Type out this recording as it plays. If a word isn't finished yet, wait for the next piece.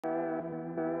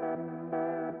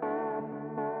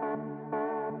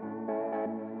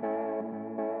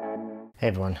Hey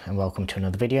everyone, and welcome to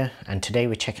another video. And today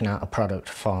we're checking out a product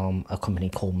from a company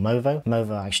called Movo.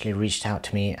 Movo actually reached out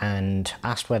to me and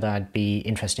asked whether I'd be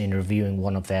interested in reviewing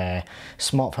one of their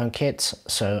smartphone kits.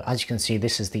 So as you can see,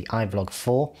 this is the iVlog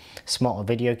 4 smart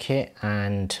video kit,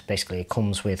 and basically it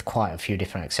comes with quite a few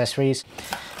different accessories.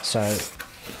 So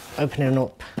opening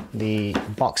up the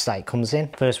box that it comes in,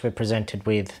 first we're presented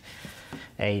with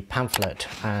a pamphlet,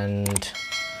 and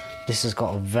this has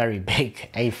got a very big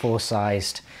A4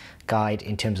 sized guide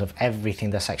in terms of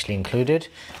everything that's actually included.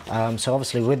 So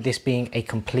obviously with this being a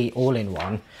complete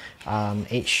all-in-one,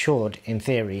 it should in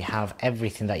theory have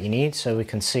everything that you need. So we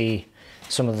can see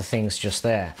some of the things just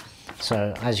there.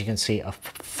 So as you can see, a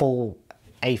full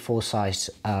A4 size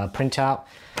printout.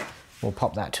 We'll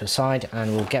pop that to a side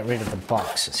and we'll get rid of the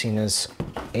box, seeing as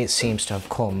it seems to have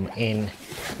come in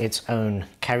its own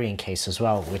carrying case as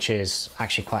well, which is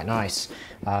actually quite nice,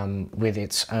 with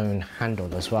its own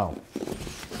handle as well.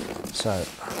 So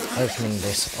opening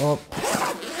this up,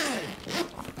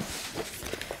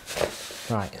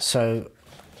 right, so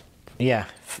yeah,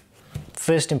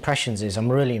 first impressions is I'm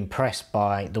really impressed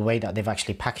by the way that they've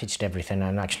actually packaged everything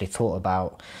and actually thought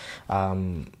about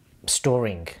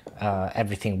storing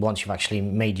everything once you've actually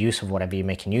made use of whatever you're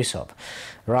making use of.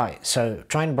 Right, so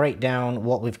try and break down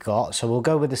what we've got. So we'll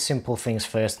go with the simple things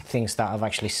first, things that I've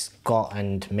actually got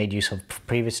and made use of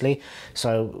previously.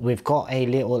 So we've got a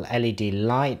little LED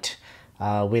light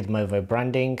with Movo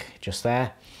branding just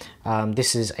there.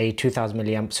 This is a 2000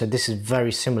 milliamp, so this is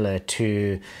very similar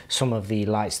to some of the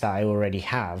lights that I already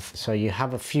have. So you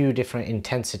have a few different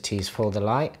intensities for the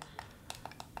light.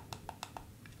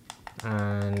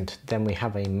 And then we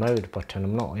have a mode button.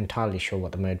 I'm not entirely sure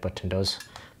what the mode button does.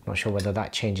 I'm not sure whether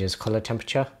that changes color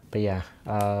temperature, but yeah,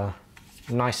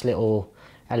 nice little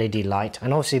LED light.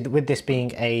 And obviously with this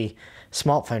being a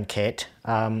smartphone kit,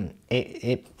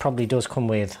 it probably does come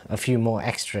with a few more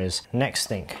extras. Next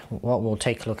thing, what we'll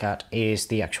take a look at is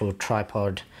the actual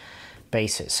tripod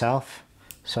base itself.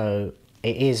 So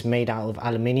it is made out of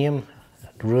aluminium,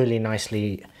 really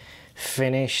nicely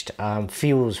finished,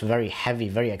 feels very heavy,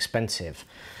 very expensive.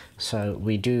 So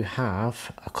we do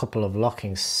have a couple of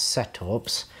locking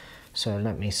setups. So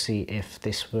let me see if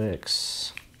this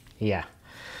works. Yeah.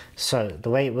 So the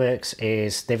way it works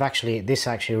is this is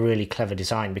actually a really clever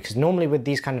design, because normally with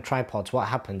these kind of tripods, what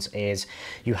happens is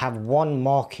you have one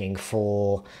marking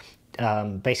for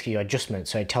basically your adjustment.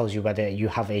 So it tells you whether you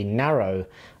have a narrow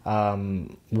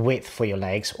width for your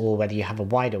legs or whether you have a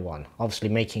wider one, obviously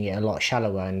making it a lot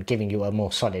shallower and giving you a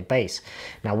more solid base.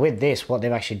 Now with this, what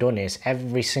they've actually done is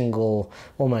every single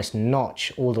almost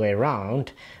notch all the way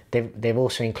around, they've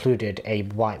also included a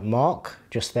white mark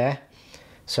just there.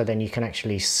 So then you can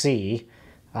actually see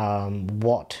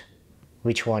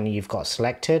which one you've got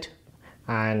selected.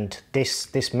 And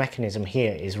this mechanism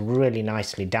here is really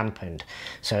nicely dampened.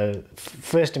 So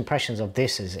first impressions of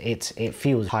this is it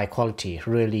feels high quality,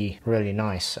 really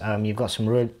nice. You've got some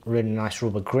really nice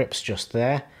rubber grips just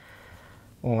there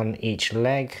on each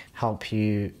leg, help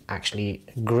you actually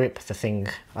grip the thing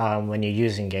when you're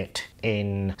using it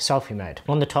in selfie mode.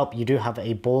 On the top you do have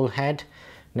a ball head.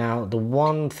 Now the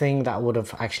one thing that I would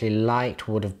have actually liked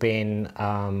would have been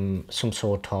some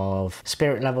sort of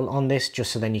spirit level on this,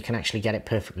 just so then you can actually get it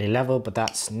perfectly level, but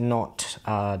that's not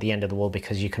the end of the world,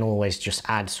 because you can always just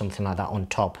add something like that on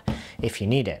top if you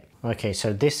need it. Okay,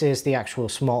 so this is the actual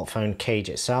smartphone cage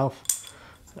itself.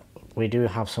 We do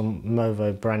have some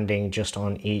Movo branding just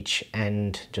on each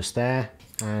end just there.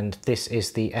 And this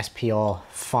is the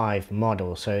SPR5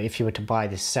 model. So if you were to buy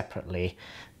this separately,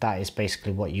 that is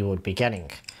basically what you would be getting.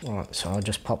 All right, so I'll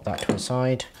just pop that to the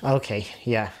side. Okay,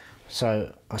 yeah,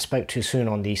 so I spoke too soon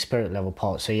on the spirit level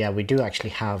part. So yeah, we do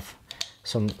actually have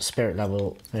some spirit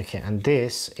level. Okay, and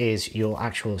this is your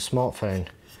actual smartphone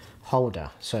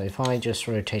holder. So if I just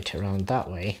rotate it around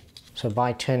that way, so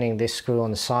by turning this screw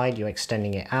on the side, you're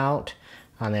extending it out,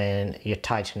 and then you're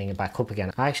tightening it back up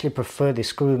again. I actually prefer the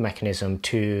screw mechanism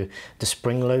to the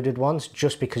spring-loaded ones,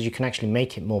 just because you can actually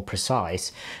make it more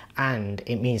precise, and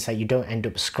it means that you don't end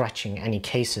up scratching any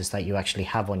cases that you actually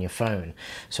have on your phone.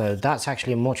 So that's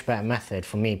actually a much better method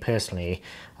for me personally,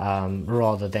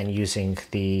 rather than using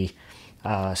the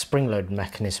spring-load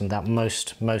mechanism that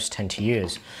most tend to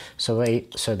use. So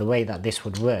the way that this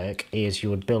would work is you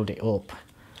would build it up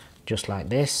just like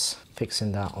this,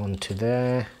 fixing that onto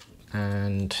there.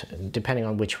 And depending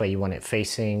on which way you want it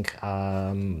facing,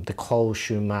 the cold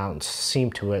shoe mounts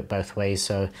seem to work both ways,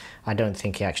 so I don't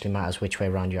think it actually matters which way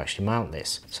around you actually mount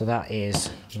this. So that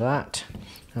is that,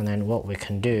 and then what we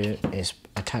can do is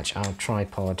attach our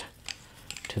tripod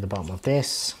to the bottom of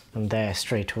this, and there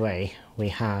straight away we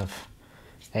have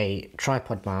a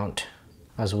tripod mount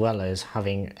as well as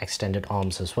having extended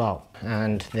arms as well.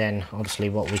 And then obviously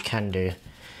what we can do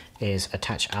is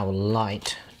attach our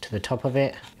light to the top of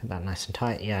it. Get that nice and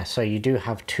tight. Yeah, so you do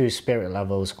have 2 spirit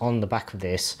levels on the back of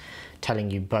this, telling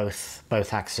you both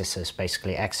axes,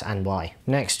 basically X and Y.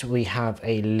 Next we have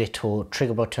a little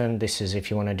trigger button. This is if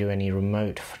you want to do any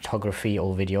remote photography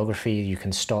or videography, you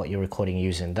can start your recording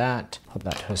using that. Put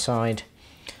that to the side.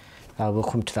 We'll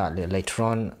come to that a little later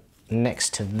on.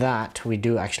 Next to that, we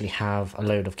do actually have a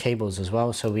load of cables as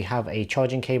well. So we have a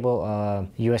charging cable,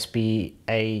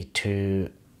 USB-A to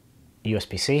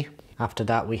USB-C. After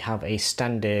that, we have a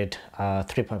standard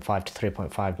 3.5 to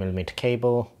 3.5 millimeter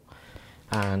cable.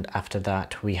 And after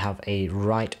that, we have a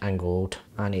right angled,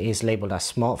 and it is labeled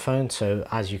as smartphone. So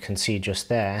as you can see just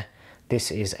there,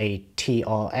 this is a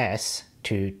TRS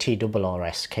to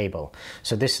TRRS cable.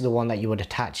 So this is the one that you would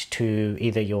attach to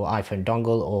either your iPhone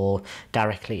dongle or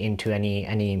directly into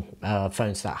any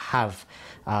phones that have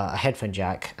a headphone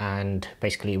jack, and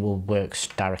basically it will work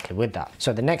directly with that.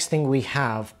 So the next thing we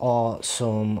have are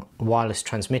some wireless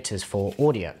transmitters for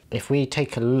audio. If we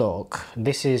take a look,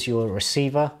 this is your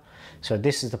receiver. So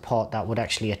this is the part that would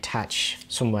actually attach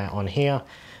somewhere on here.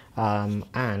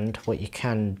 And what you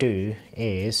can do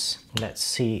is, let's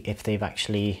see if they've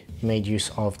actually made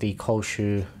use of the cold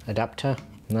shoe adapter.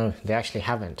 No, they actually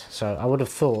haven't. So I would have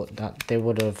thought that they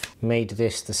would have made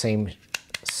this the same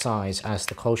size as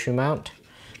the cold shoe mount.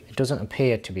 It doesn't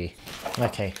appear to be.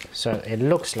 Okay, so it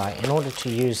looks like in order to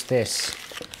use this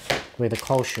with a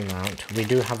cold shoe mount, we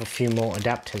do have a few more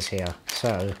adapters here.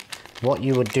 So what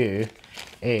you would do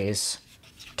is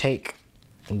take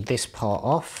this part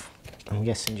off. I'm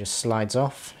guessing just slides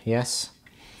off, yes.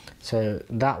 So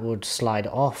that would slide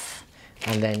off,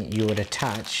 and then you would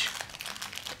attach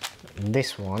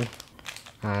this one,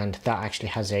 and that actually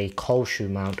has a cold shoe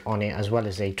mount on it as well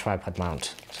as a tripod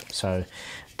mount. So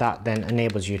that then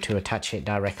enables you to attach it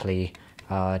directly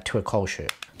to a cold shoe.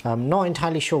 I'm not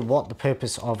entirely sure what the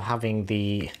purpose of having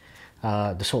the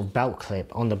sort of belt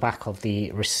clip on the back of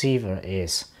the receiver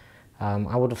is.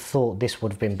 I would have thought this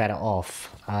would have been better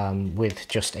off with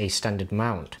just a standard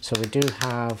mount. So we do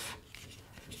have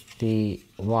the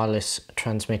wireless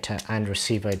transmitter and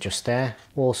receiver just there,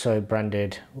 also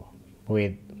branded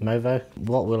with Movo.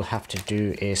 What we'll have to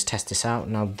do is test this out.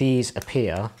 Now these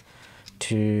appear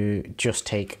to just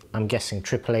take, I'm guessing,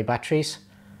 AAA batteries.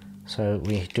 So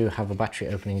we do have a battery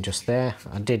opening just there.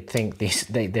 I did think these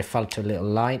they felt a little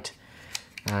light,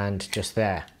 and just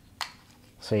there.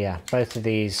 So yeah, both of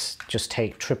these just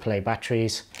take AAA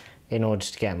batteries in order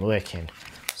to get them working.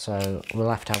 So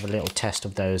we'll have to have a little test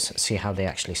of those, see how they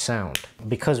actually sound.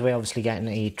 Because we're obviously getting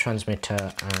a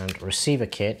transmitter and receiver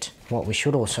kit, what we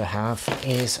should also have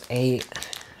is a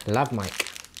lav mic.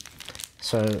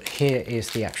 So here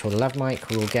is the actual lav mic.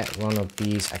 We'll get one of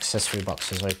these accessory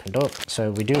boxes opened up.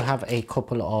 So we do have a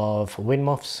couple of wind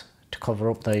muffs to cover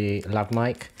up the lav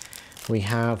mic. We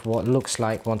have what looks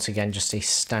like, once again, just a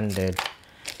standard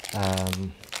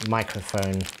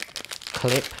microphone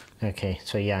clip. Okay,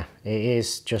 so yeah, it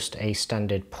is just a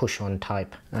standard push-on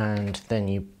type, and then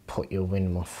you put your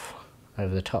wind muff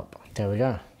over the top. There we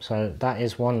go. So that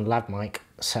is one lav mic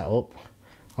set up,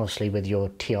 obviously with your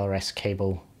TRS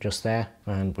cable just there,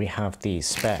 and we have these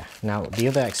spare. Now the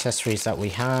other accessories that we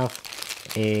have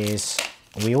is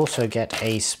we also get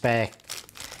a spare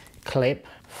clip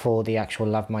for the actual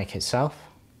lav mic itself.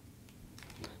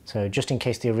 So just in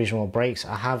case the original breaks,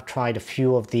 I have tried a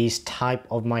few of these type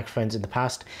of microphones in the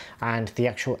past, and the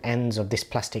actual ends of this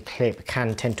plastic clip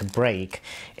can tend to break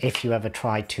if you ever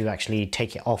try to actually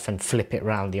take it off and flip it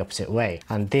around the opposite way.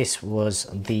 And this was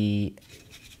the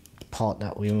part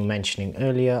that we were mentioning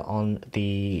earlier on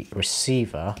the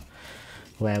receiver,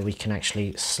 where we can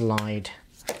actually slide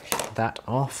that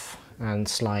off and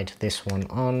slide this one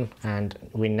on, and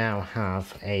we now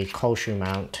have a cold shoe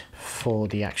mount for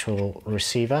the actual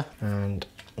receiver. And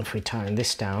if we tighten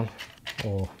this down,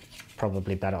 or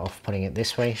probably better off putting it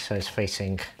this way so it's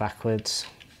facing backwards,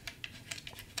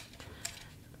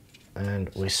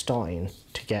 and we're starting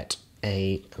to get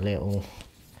a little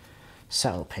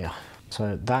setup here.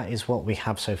 So that is what we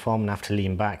have so far. I'm gonna have to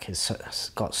lean back, it's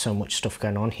got so much stuff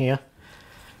going on here.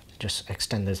 Just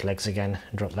extend those legs again,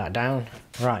 drop that down.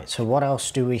 Right, so what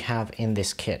else do we have in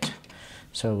this kit?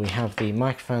 So we have the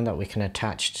microphone that we can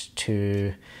attach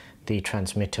to the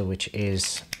transmitter, which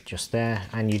is just there,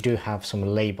 and you do have some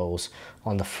labels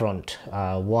on the front.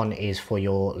 One is for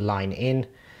your line in,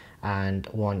 and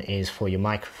one is for your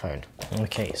microphone.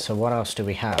 Okay, so what else do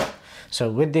we have? So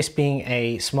with this being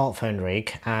a smartphone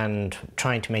rig and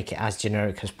trying to make it as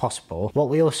generic as possible, what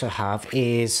we also have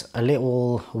is a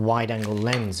little wide angle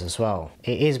lens as well.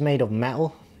 It is made of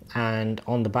metal, and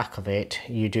on the back of it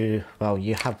you do, well,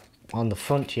 you have on the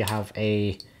front you have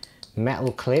a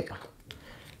metal clip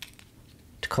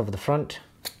to cover the front,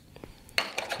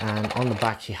 and on the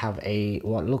back you have a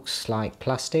what looks like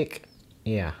plastic,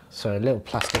 yeah, so a little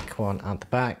plastic one at the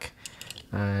back,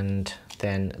 and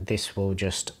then this will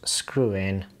just screw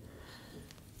in.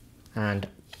 And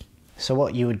so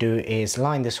what you would do is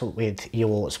line this up with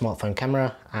your smartphone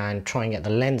camera and try and get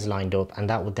the lens lined up, and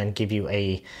that would then give you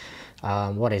a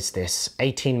what is this,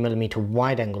 18mm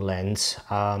wide angle lens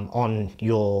on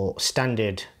your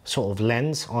standard sort of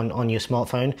lens on your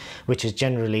smartphone, which is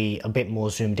generally a bit more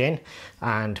zoomed in,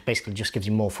 and basically just gives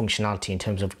you more functionality in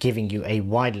terms of giving you a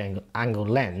wide angle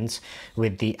lens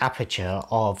with the aperture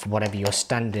of whatever your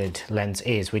standard lens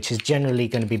is, which is generally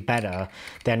going to be better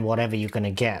than whatever you're going to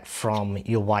get from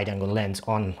your wide angle lens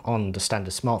on the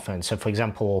standard smartphone. So for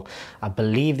example, I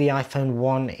believe the iPhone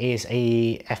 1 is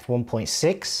a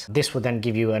f1.6. This will then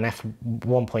give you an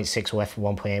f1.6 or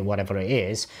f1.8, whatever it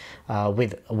is,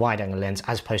 with a wide angle lens,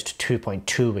 as opposed to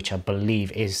 2.2, which I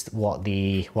believe is what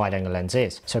the wide angle lens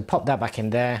is. So pop that back in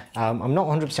there. I'm not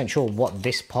 100% sure what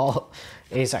this part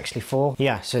is actually for.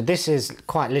 Yeah, so this is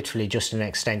quite literally just an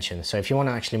extension. So if you want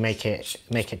to actually make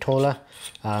it taller,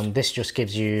 this just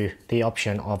gives you the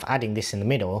option of adding this in the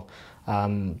middle,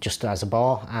 just as a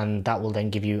bar, and that will then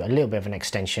give you a little bit of an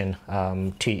extension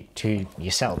to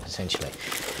yourself essentially.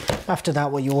 After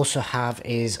that, what you also have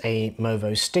is a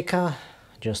Movo sticker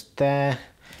just there,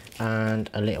 and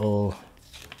a little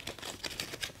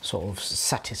sort of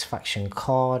satisfaction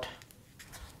card,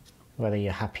 whether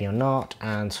you're happy or not,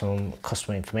 and some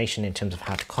customer information in terms of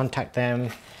how to contact them.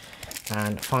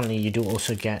 And finally, you do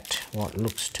also get what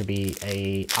looks to be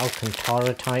a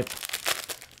Alcantara type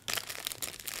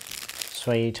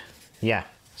suede. Yeah,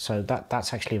 so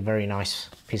that's actually a very nice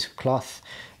piece of cloth.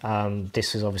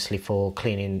 This is obviously for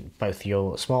cleaning both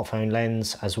your smartphone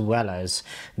lens as well as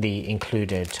the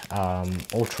included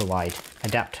ultra wide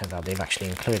adapter that they've actually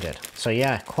included. So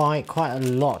yeah, quite a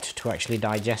lot to actually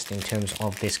digest in terms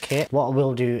of this kit. What I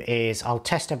will do is I'll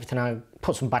test everything out,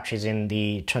 put some batteries in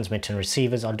the transmitter and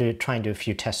receivers. I'll try and do a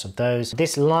few tests of those.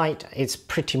 This light is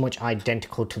pretty much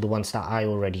identical to the ones that I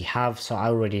already have, so I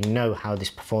already know how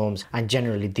this performs, and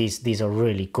generally these are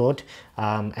really good,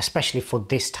 especially for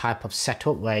this type of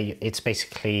setup where it's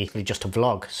basically just a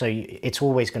vlog. So it's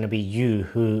always going to be you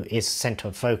who is center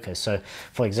of focus. So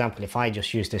for example, if I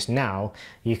just use this now,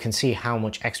 you can see how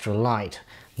much extra light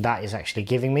that is actually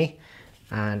giving me,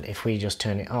 and if we just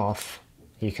turn it off,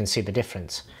 you can see the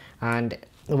difference. And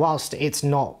whilst it's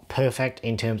not perfect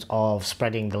in terms of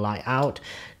spreading the light out,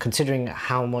 considering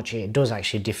how much it does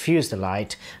actually diffuse the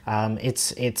light,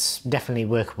 it's definitely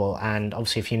workable. And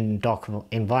obviously if you're in dark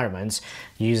environments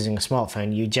using a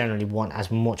smartphone, you generally want as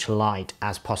much light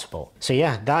as possible. So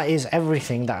yeah, that is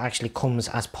everything that actually comes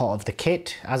as part of the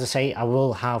kit. As I say, I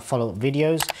will have follow-up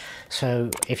videos, so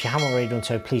if you haven't already done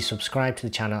so, please subscribe to the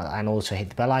channel and also hit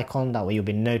the bell icon. That way you'll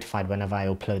be notified whenever I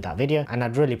upload that video, and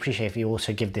I'd really appreciate if you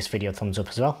also give this video a thumbs up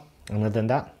as well. And other than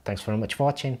that, thanks very much for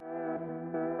watching.